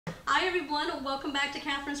Hi everyone, welcome back to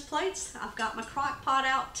Catherine's Plates. I've got my crock pot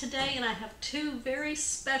out today and I have two very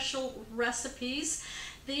special recipes.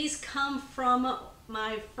 These come from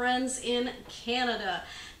my friends in Canada.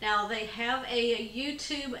 Now they have a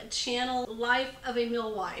YouTube channel, Life of a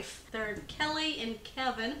Millwife. They're Kelly and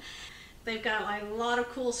Kevin. They've got a lot of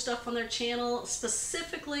cool stuff on their channel.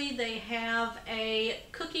 Specifically, they have a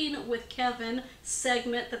Cooking with Kevin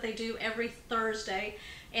segment that they do every Thursday,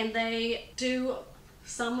 and they do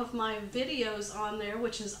some of my videos on there,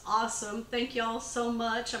 which is awesome. Thank y'all so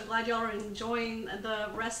much. I'm glad y'all are enjoying the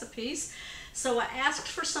recipes. So I asked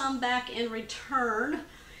for some back in return.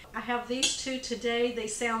 I have these two today. They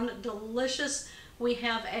sound delicious. We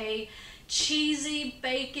have a cheesy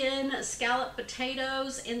bacon scallop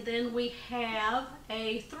potatoes, and then we have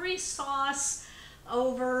a 3-sauce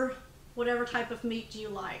over whatever type of meat you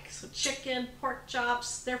like. So chicken, pork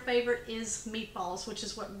chops, their favorite is meatballs, which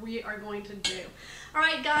is what we are going to do. All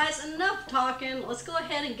right guys, enough talking. Let's go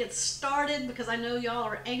ahead and get started because I know y'all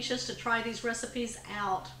are anxious to try these recipes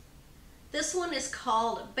out. This one is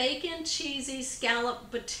called Bacon Cheesy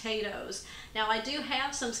Scallop Potatoes. Now I do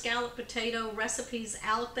have some scallop potato recipes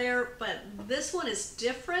out there, but this one is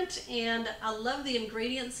different and I love the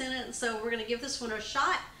ingredients in it, so we're gonna give this one a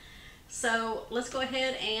shot. So let's go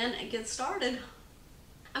ahead and get started.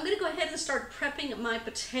 I'm going to go ahead and start prepping my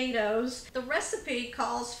potatoes. The recipe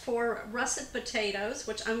calls for russet potatoes,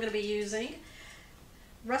 which I'm going to be using.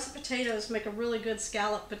 Russet potatoes make a really good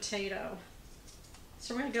scallop potato.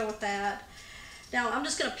 So we're going to go with that. Now I'm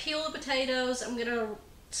just going to peel the potatoes. I'm going to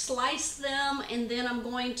slice them, and then I'm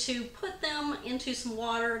going to put them into some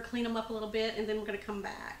water, clean them up a little bit, and then we're going to come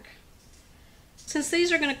back. Since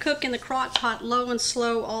these are going to cook in the crock pot low and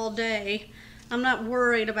slow all day, I'm not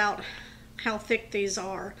worried about how thick these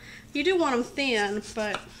are. You do want them thin,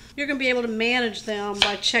 but you're going to be able to manage them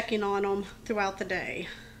by checking on them throughout the day.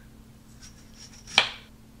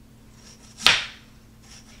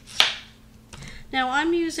 Now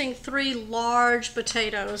I'm using 3 large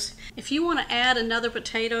potatoes. If you want to add another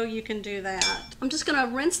potato, you can do that. I'm just going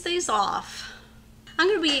to rinse these off. I'm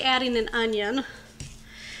going to be adding an onion.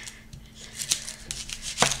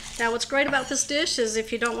 Now what's great about this dish is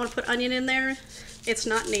if you don't want to put onion in there, it's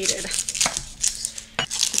not needed.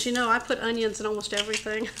 But you know, I put onions in almost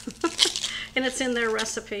everything and it's in their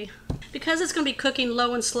recipe. Because it's going to be cooking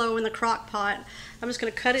low and slow in the crock pot, I'm just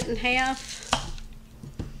going to cut it in half,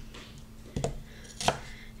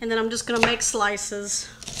 and then I'm just going to make slices.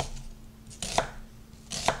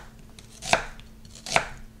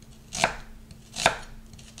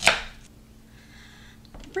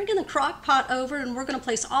 Bringing the crock pot over, and we're going to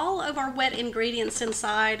place all of our wet ingredients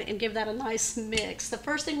inside and give that a nice mix. The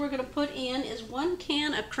first thing we're going to put in is 1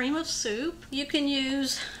 can of cream of soup. You can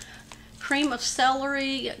use cream of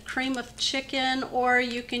celery, cream of chicken, or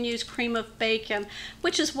you can use cream of bacon,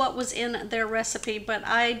 which is what was in their recipe, but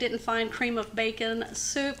I didn't find cream of bacon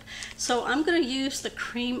soup, so I'm going to use the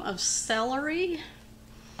cream of celery,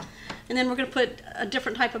 and then we're going to put a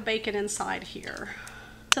different type of bacon inside here.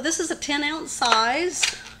 So this is a 10-ounce size.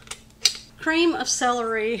 Cream of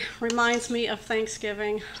celery reminds me of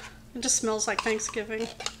Thanksgiving. It just smells like Thanksgiving.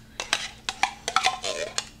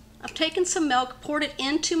 I've taken some milk, poured it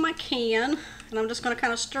into my can, and I'm just going to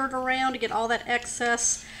kind of stir it around to get all that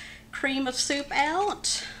excess cream of soup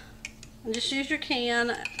out. And just use your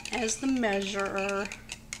can as the measure. We're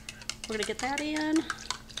going to get that in.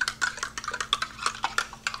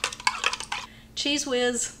 Cheese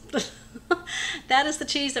whiz. That is the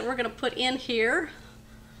cheese that we're going to put in here.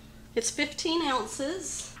 It's 15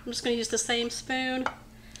 ounces. I'm just going to use the same spoon.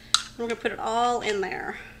 We're going to put it all in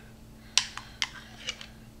there.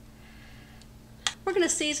 We're going to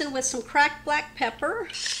season with some cracked black pepper.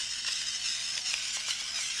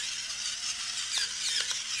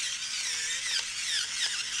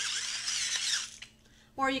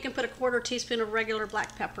 Or you can put a 1/4 teaspoon of regular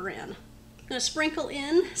black pepper in. I'm going to sprinkle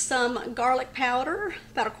in some garlic powder,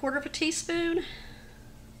 about a 1/4 teaspoon.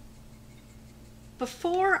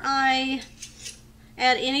 Before I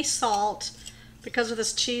add any salt, because of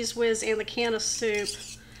this cheese whiz and the can of soup,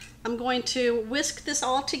 I'm going to whisk this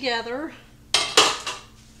all together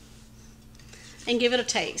and give it a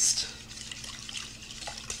taste,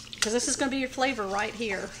 because this is going to be your flavor right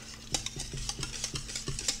here.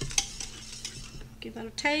 Give that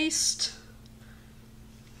a taste.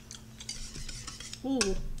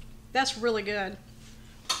 Ooh, that's really good.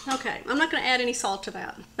 Okay, I'm not going to add any salt to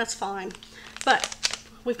that. That's fine. But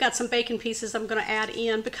we've got some bacon pieces I'm going to add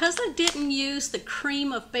in. Because I didn't use the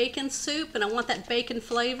cream of bacon soup and I want that bacon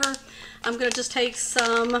flavor, I'm going to just take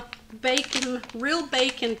some bacon, real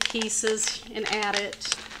bacon pieces and add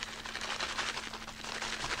it.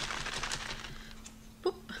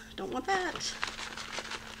 don't want that.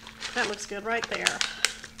 That looks good right there.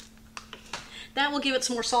 That will give it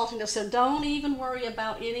some more saltiness, so don't even worry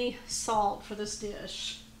about any salt for this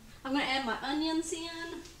dish. I'm going to add my onions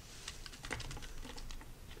in.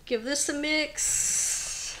 Give this a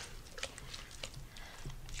mix.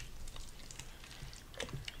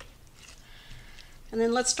 And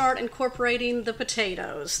then let's start incorporating the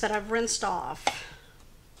potatoes that I've rinsed off.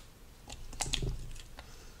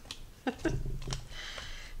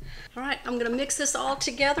 All right, I'm going to mix this all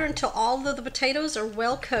together until all of the potatoes are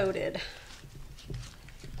well coated.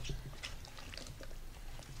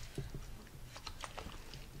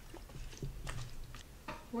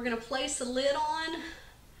 We're going to place the lid on.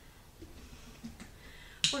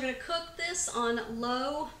 We're going to cook this on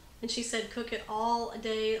low, and she said cook it all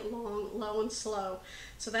day long, low and slow.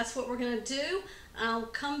 So that's what we're going to do. I'll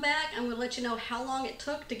come back. I'm going to let you know how long it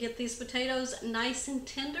took to get these potatoes nice and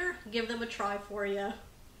tender. Give them a try for you.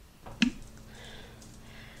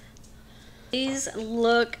 These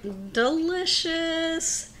look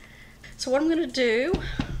delicious. So what I'm going to do,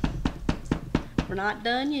 we're not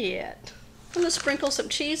done yet. I'm going to sprinkle some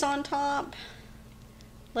cheese on top.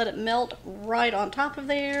 Let it melt right on top of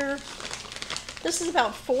there. This is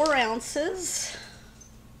about 4 ounces.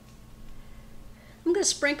 I'm going to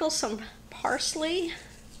sprinkle some parsley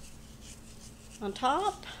on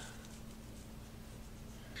top.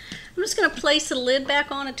 I'm just going to place the lid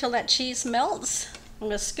back on until that cheese melts. I'm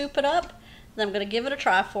going to scoop it up, then I'm going to give it a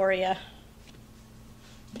try for you.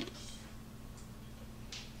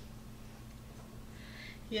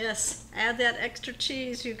 Yes, add that extra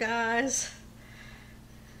cheese, you guys.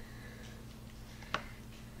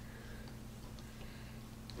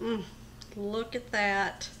 Look at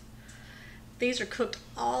that. These are cooked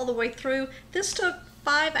all the way through. This took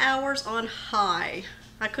 5 hours on high.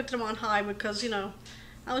 I cooked them on high because, you know,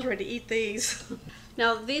 I was ready to eat these.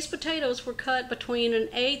 Now, these potatoes were cut between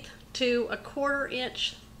 1/8 to 1/4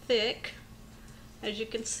 inch thick, as you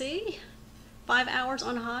can see. 5 hours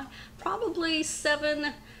on high, probably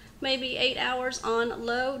 7, maybe 8 hours on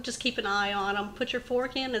low. Just keep an eye on them. Put your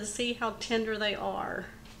fork in and see how tender they are.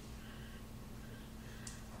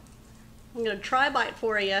 I'm going to try a bite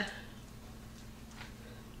for you.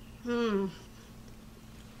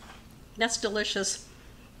 That's delicious.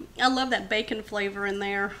 I love that bacon flavor in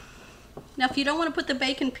there. Now, if you don't want to put the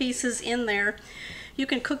bacon pieces in there, you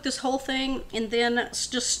can cook this whole thing and then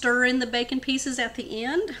just stir in the bacon pieces at the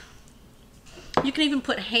end. You can even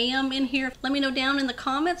put ham in here. Let me know down in the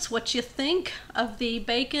comments what you think of the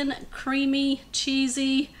bacon, creamy,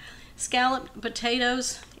 cheesy scalloped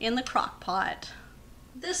potatoes in the crock pot.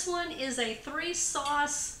 This one is a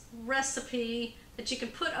 3-sauce recipe that you can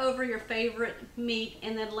put over your favorite meat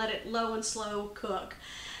and then let it low and slow cook.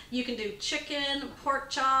 You can do chicken, pork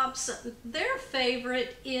chops. Their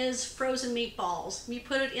favorite is frozen meatballs. You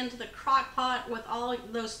put it into the crock pot with all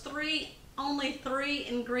those only 3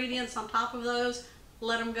 ingredients on top of those.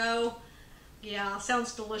 Let them go. Yeah,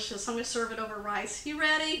 sounds delicious. I'm going to serve it over rice. You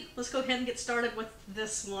ready? Let's go ahead and get started with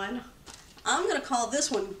this one. I'm going to call this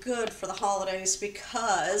one good for the holidays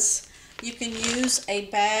because you can use a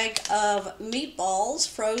bag of meatballs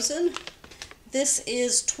frozen. This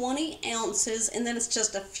is 20 ounces and then it's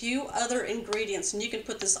just a few other ingredients, and you can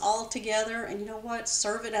put this all together and you know what?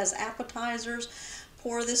 Serve it as appetizers.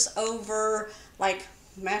 Pour this over like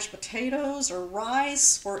mashed potatoes or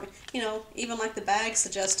rice, or you know, even like the bag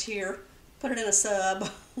suggests here, put it in a sub.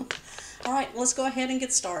 All right, let's go ahead and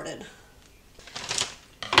get started.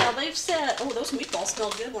 Now they've said, oh, those meatballs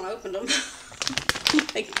smelled good when I opened them. Oh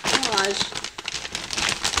my gosh,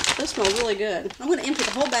 those smell really good. I'm going to empty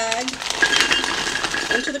the whole bag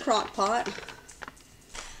into the crock pot.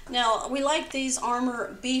 Now, we like these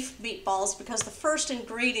Armour beef meatballs because the first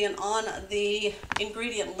ingredient on the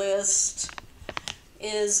ingredient list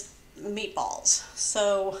is meatballs.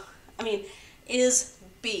 So, I mean, is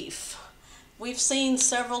beef. We've seen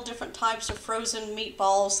several different types of frozen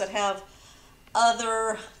meatballs that have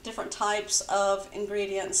other different types of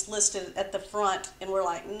ingredients listed at the front, and we're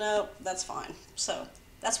like, nope, that's fine. So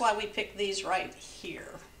that's why we picked these right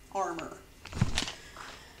here. Armour.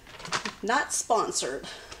 Not sponsored.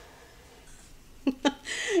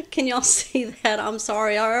 Can y'all see that? I'm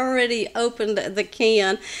sorry, I already opened the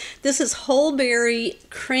can. This is whole berry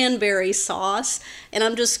cranberry sauce, and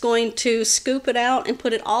I'm just going to scoop it out and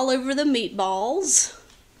put it all over the meatballs.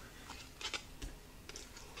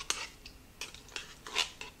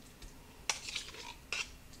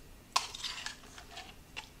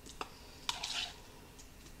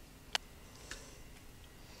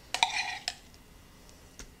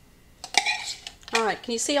 All right,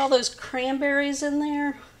 can you see all those cranberries in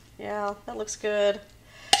there? Yeah, that looks good.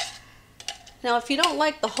 Now if you don't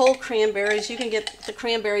like the whole cranberries, you can get the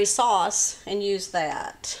cranberry sauce and use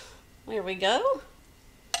that. There we go.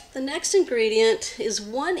 The next ingredient is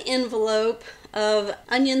 1 envelope of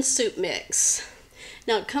onion soup mix.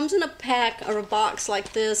 Now it comes in a pack or a box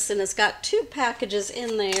like this, and it's got 2 packages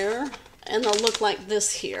in there, and they'll look like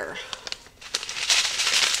this here.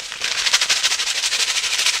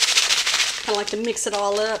 I like to mix it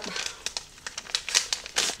all up.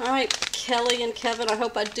 All right, Kelly and Kevin, I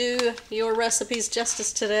hope I do your recipes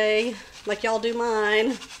justice today, like y'all do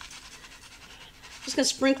mine. Just gonna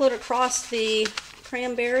sprinkle it across the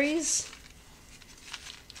cranberries.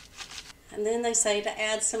 And then they say to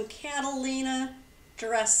add some Catalina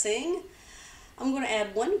dressing. I'm gonna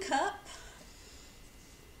add 1 cup.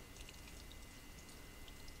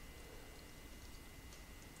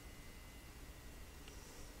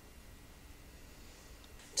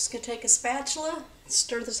 Just gonna take a spatula,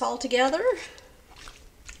 stir this all together.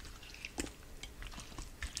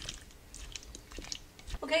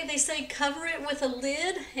 Okay, they say cover it with a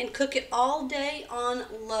lid and cook it all day on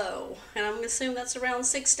low. And I'm gonna assume that's around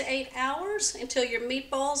 6 to 8 hours until your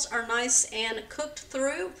meatballs are nice and cooked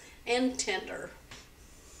through and tender.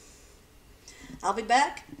 I'll be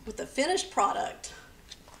back with the finished product.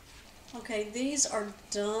 Okay, these are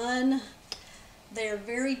done. They're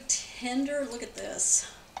very tender. Look at this.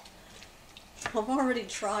 I've already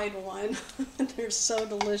tried one. They're so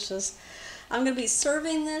delicious. I'm going to be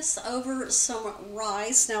serving this over some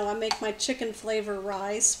rice. Now I make my chicken flavor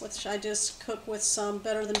rice, which I just cook with some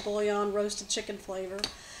Better Than Bouillon roasted chicken flavor.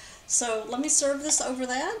 So let me serve this over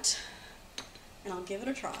that, and I'll give it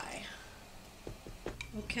a try.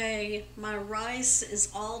 Okay, my rice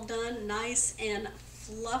is all done, nice and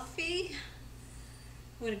fluffy.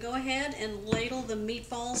 I'm going to go ahead and ladle the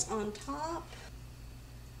meatballs on top.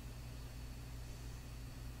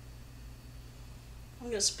 I'm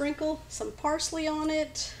going to sprinkle some parsley on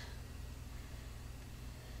it.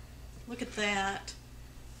 Look at that.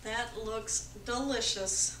 That looks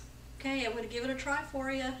delicious. Okay, I'm going to give it a try for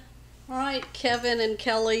you. All right, Kevin and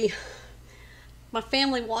Kelly. My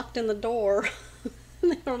family walked in the door.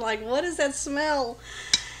 They were like, what is that smell?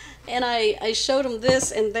 And I showed them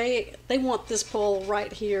this, and they want this bowl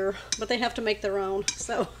right here, but they have to make their own.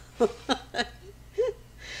 So, all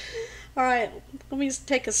right, let me just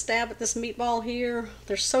take a stab at this meatball here.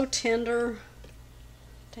 They're so tender.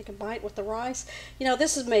 Take a bite with the rice. You know,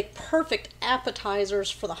 this would make perfect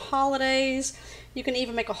appetizers for the holidays. You can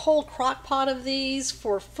even make a whole crock pot of these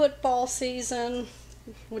for football season,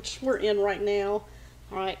 which we're in right now.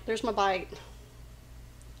 All right, there's my bite.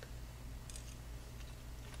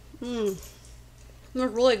 They're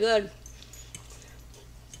really good.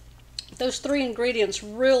 Those 3 ingredients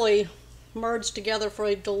really merge together for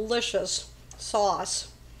a delicious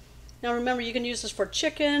sauce. Now remember, you can use this for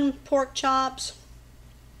chicken, pork chops,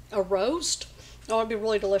 a roast. Oh, it'd be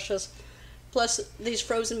really delicious. Plus these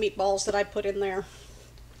frozen meatballs that I put in there.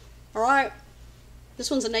 All right,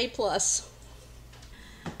 this one's an A+.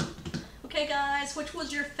 Okay guys, which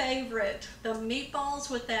was your favorite? The meatballs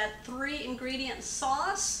with that 3 ingredient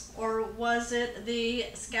sauce, or was it the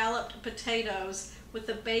scalloped potatoes with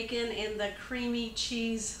the bacon and the creamy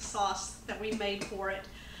cheese sauce that we made for it?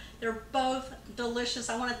 They're both delicious.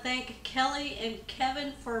 I want to thank Kelly and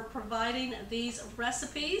Kevin for providing these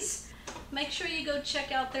recipes. Make sure you go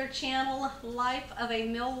check out their channel, Life of a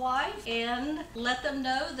Millwife, and let them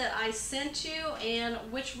know that I sent you and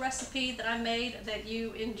which recipe that I made that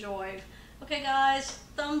you enjoyed. Okay guys,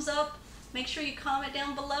 thumbs up. Make sure you comment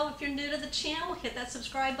down below if you're new to the channel. Hit that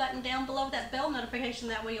subscribe button down below with that bell notification.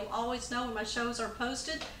 That way you'll always know when my shows are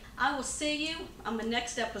posted. I will see you on the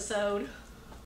next episode.